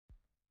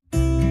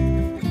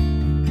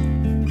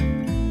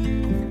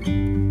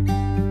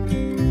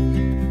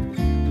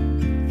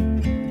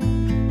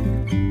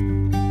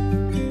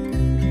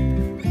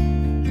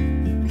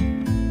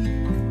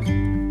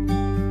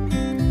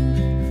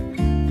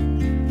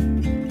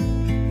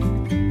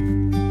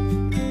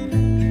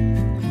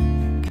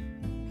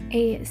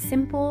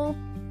simple,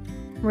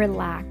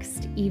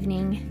 relaxed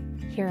evening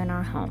here in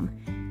our home.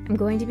 I'm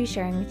going to be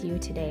sharing with you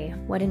today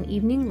what an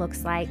evening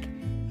looks like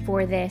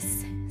for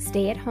this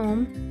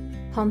stay-at-home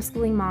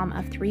homeschooling mom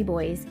of 3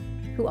 boys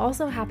who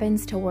also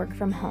happens to work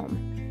from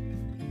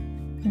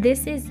home.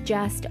 This is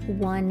just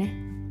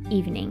one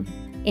evening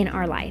in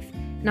our life.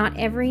 Not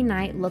every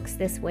night looks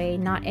this way.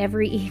 Not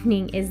every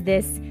evening is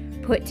this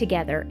put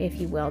together, if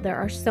you will. There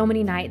are so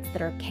many nights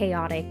that are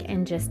chaotic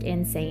and just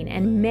insane,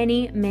 and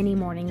many, many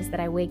mornings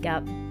that I wake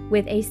up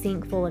with a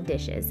sink full of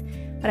dishes.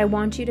 But I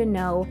want you to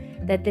know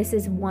that this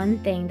is one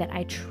thing that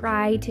I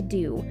try to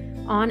do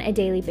on a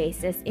daily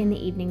basis in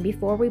the evening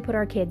before we put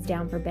our kids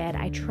down for bed.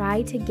 I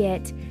try to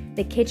get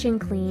the kitchen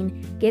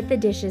clean, get the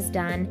dishes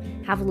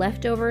done, have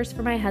leftovers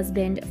for my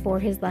husband for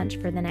his lunch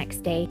for the next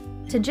day,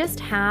 to just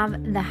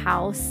have the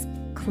house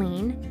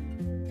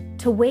clean,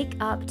 to wake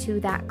up to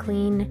that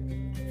clean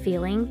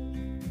feeling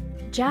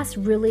just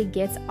really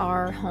gets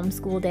our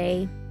homeschool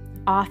day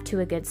off to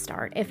a good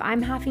start. If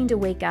I'm having to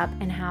wake up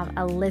and have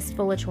a list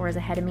full of chores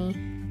ahead of me,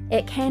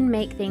 it can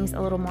make things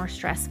a little more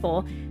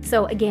stressful.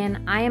 So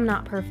again, I am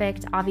not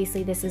perfect.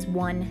 Obviously, this is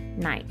one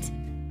night.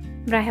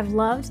 But I have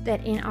loved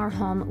that in our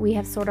home, we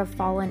have sort of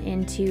fallen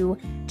into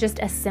just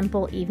a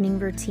simple evening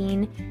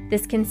routine.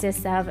 This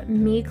consists of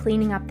me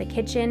cleaning up the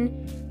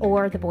kitchen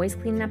or the boys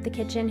cleaning up the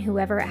kitchen,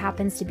 whoever it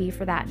happens to be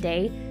for that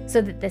day, so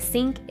that the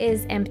sink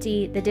is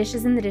empty, the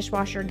dishes in the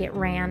dishwasher get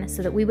ran,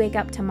 so that we wake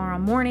up tomorrow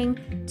morning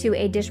to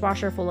a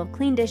dishwasher full of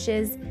clean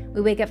dishes.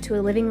 We wake up to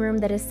a living room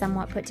that is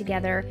somewhat put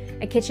together,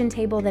 a kitchen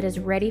table that is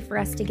ready for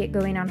us to get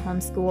going on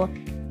homeschool.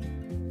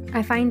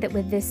 I find that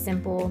with this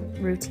simple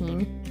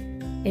routine,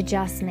 it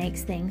just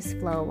makes things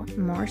flow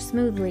more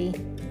smoothly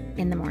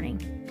in the morning.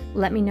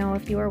 Let me know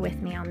if you are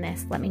with me on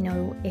this. Let me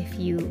know if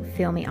you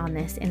feel me on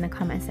this in the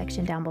comment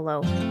section down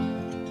below.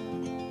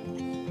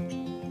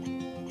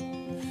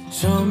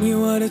 Show me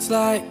what it's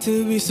like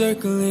to be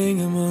circling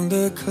among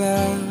the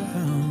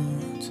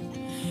clouds,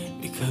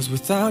 because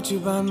without you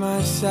by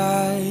my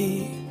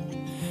side,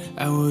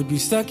 I would be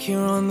stuck here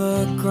on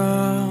the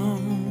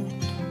ground.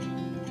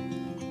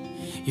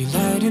 You're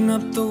lighting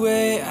up the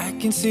way, I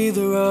can see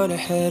the road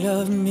ahead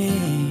of me.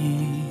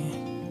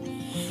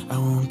 I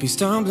won't be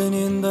stumbling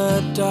in the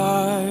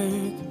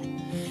dark.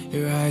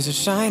 Your eyes are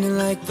shining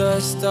like the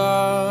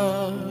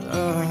stars.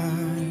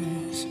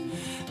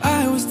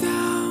 I was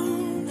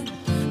down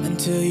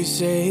until you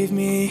saved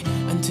me,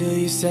 until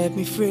you set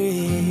me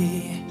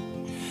free.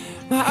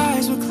 My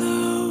eyes were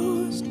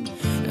closed,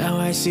 now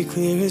I see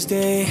clear as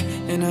day,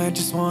 and I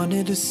just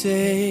wanted to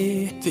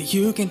say that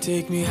you can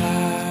take me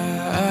high.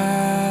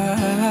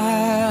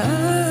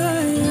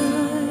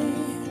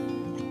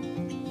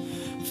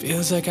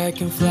 Feels like I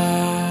can fly.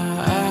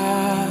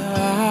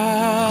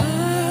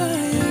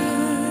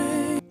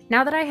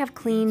 Now that I have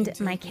cleaned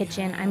my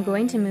kitchen, I'm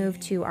going to move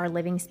to our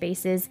living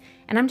spaces,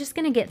 and I'm just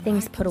going to get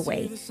things put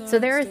away. So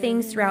there are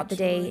things throughout the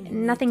day,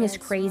 nothing is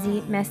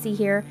crazy messy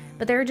here,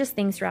 but there are just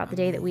things throughout the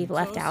day that we've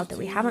left out that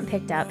we haven't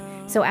picked up.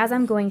 So as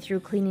I'm going through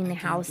cleaning the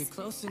house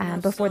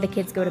before the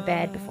kids go to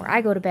bed, before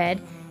I go to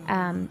bed,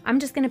 I'm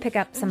just going to pick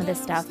up some of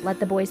this stuff, let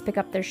the boys pick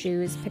up their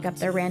shoes, pick up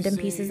their random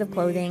pieces of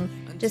clothing,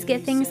 just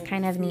get things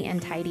kind of neat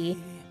and tidy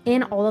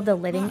in all of the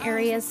living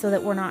areas so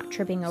that we're not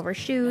tripping over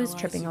shoes,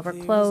 tripping over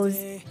clothes.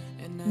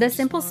 The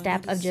simple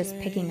step of just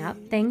picking up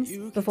things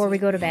before we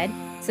go to bed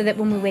so that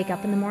when we wake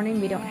up in the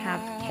morning, we don't have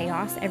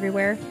chaos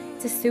everywhere.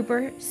 It's a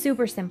super,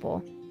 super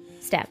simple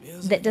step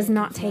that does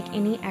not take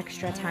any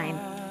extra time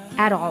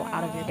at all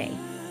out of your day.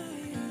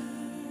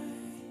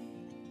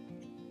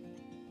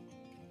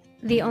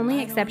 The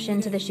only exception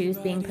to the shoes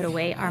being put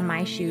away are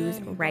my shoes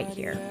right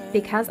here.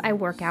 Because I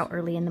work out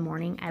early in the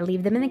morning, I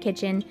leave them in the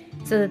kitchen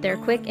so that they're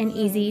quick and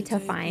easy to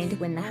find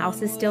when the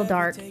house is still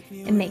dark.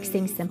 It makes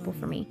things simple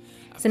for me.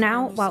 So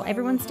now, while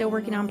everyone's still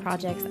working on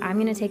projects, I'm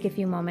going to take a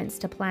few moments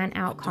to plan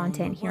out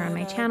content here on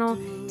my channel,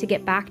 to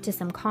get back to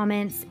some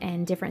comments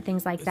and different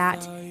things like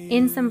that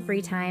in some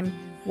free time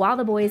while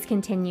the boys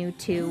continue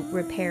to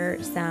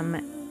repair some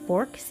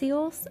fork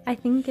seals, I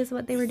think is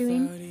what they were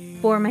doing,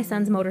 for my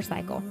son's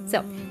motorcycle.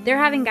 So they're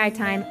having guy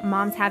time.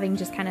 Mom's having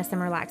just kind of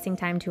some relaxing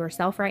time to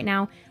herself right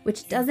now,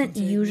 which doesn't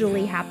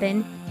usually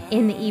happen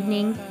in the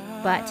evening,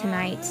 but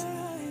tonight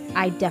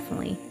I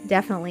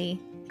definitely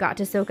got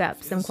to soak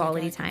up some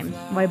quality time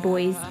while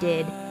boys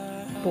did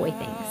boy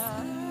things.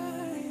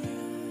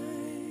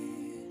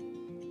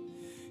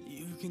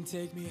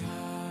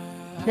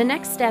 The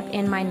next step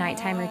in my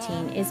nighttime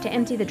routine is to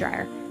empty the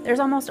dryer. There's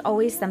almost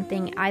always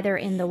something either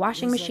in the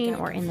washing machine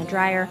or in the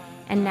dryer,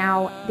 and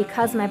now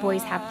because my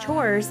boys have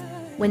chores,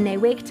 when they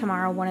wake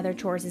tomorrow, one of their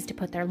chores is to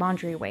put their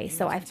laundry away.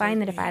 So I find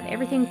that if I have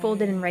everything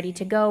folded and ready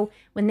to go,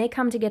 when they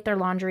come to get their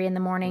laundry in the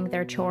morning,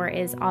 their chore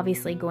is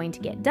obviously going to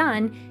get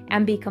done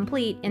and be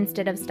complete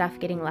instead of stuff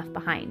getting left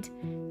behind.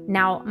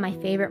 Now, my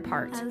favorite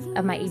part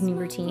of my evening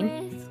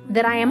routine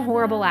that I am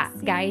horrible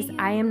at, guys,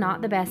 I am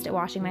not the best at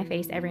washing my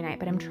face every night,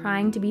 but I'm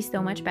trying to be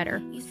so much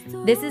better.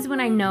 This is when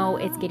I know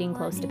it's getting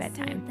close to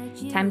bedtime.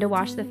 Time to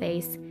wash the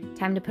face,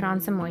 time to put on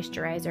some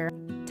moisturizer,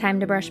 time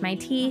to brush my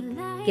teeth,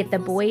 get the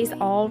boys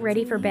all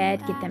ready for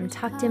bed, get them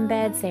tucked in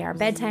bed, say our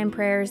bedtime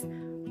prayers,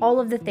 all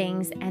of the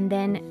things, and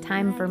then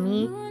time for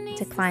me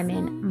to climb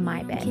in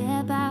my bed.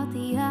 Care about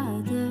the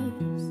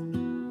others.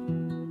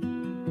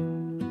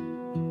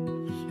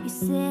 You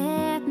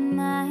set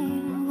my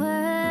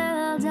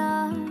world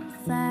on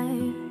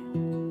fire.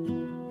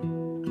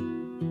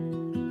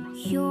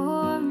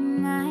 You're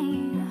my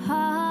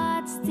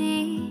heart's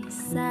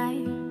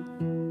desire.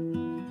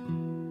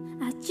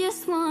 I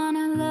just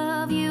wanna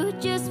love you,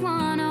 just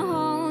wanna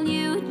hold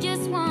you,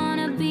 just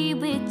wanna be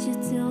with you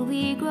till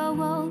we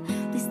grow old.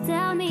 Please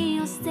tell me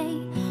you'll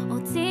stay or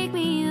take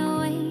me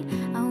away.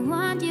 I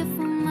want you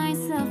for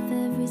myself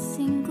every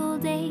single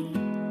day.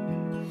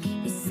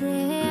 You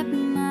set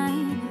my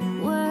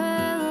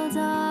world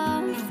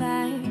on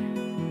fire.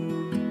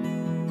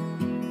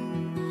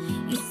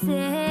 You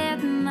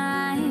set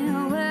my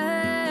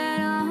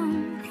world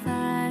on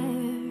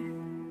fire.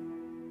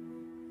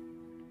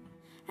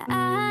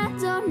 I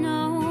don't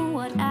know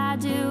what I'd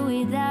do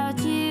without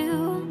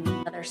you.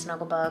 Another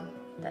snuggle bug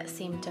that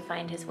seemed to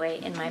find his way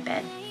in my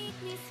bed.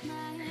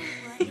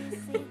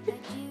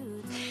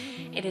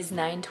 It is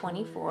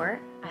 9:24.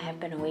 I have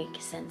been awake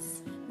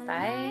since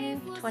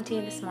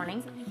 5:20 this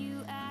morning.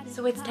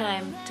 So it's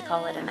time to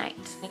call it a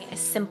night. A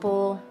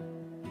simple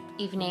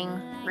evening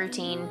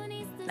routine,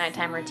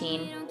 nighttime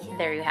routine.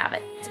 There you have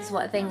it. This is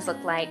what things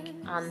look like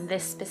on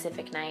this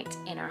specific night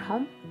in our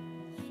home.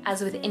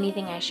 As with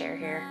anything I share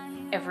here,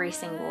 every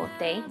single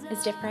day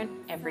is different.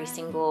 Every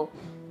single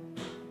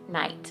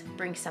night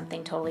brings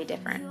something totally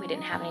different. We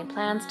didn't have any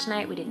plans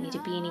tonight. We didn't need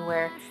to be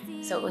anywhere.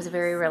 So it was a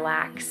very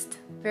relaxed,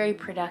 very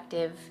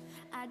productive,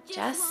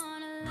 just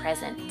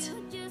present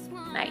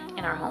night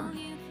in our home.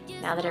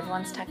 Now that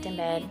everyone's tucked in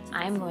bed,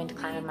 I'm going to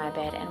climb in my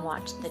bed and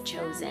watch The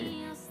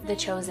Chosen. The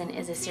Chosen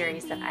is a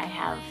series that I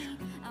have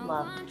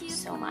loved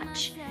so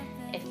much.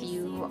 If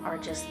you are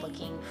just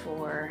looking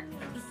for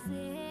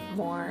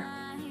more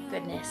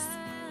goodness,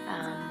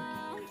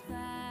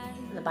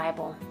 the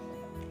Bible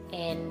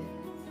in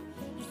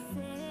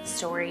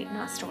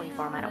not story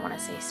form, I don't want to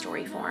say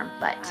story form,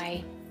 but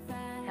I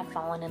have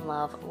fallen in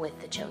love with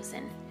The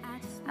Chosen.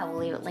 I will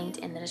leave it linked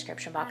in the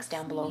description box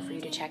down below for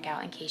you to check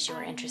out in case you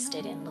are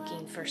interested in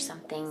looking for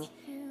something,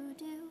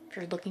 if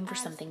you're looking for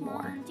something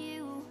more.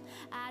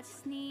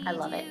 I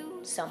love it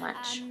so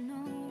much.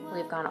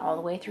 We've gone all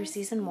the way through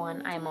season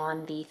 1. I'm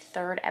on the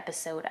 3rd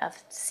episode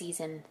of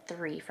season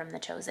 3 from The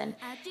Chosen.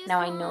 Now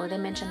I know they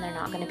mentioned they're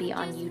not going to be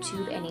on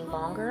YouTube any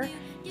longer,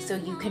 so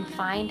you can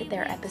find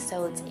their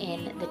episodes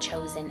in The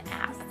Chosen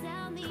app.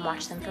 You can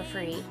watch them for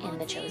free in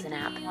The Chosen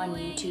app. On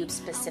YouTube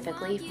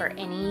specifically, for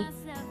any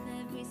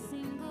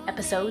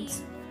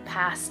episodes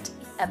past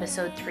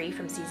episode 3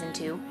 from season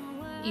 2,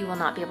 you will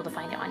not be able to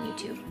find it on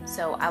YouTube.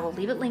 So I will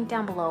leave it linked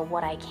down below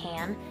what I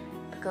can.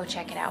 Go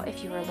check it out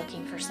if you are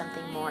looking for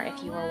something more,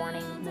 if you are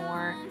wanting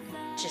more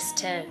just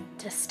to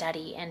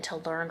study and to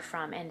learn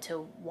from and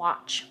to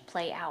watch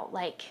play out.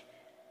 Like,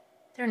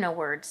 there are no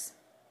words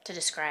to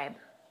describe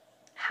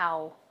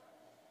how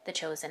The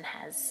Chosen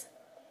has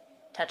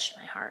touched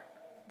my heart.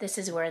 This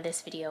is where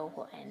this video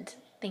will end.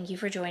 Thank you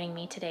for joining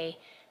me today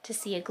to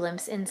see a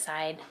glimpse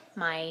inside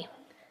my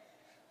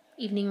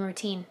evening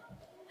routine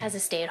as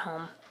a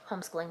stay-at-home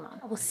homeschooling mom.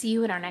 I will see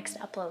you in our next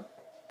upload.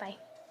 Bye.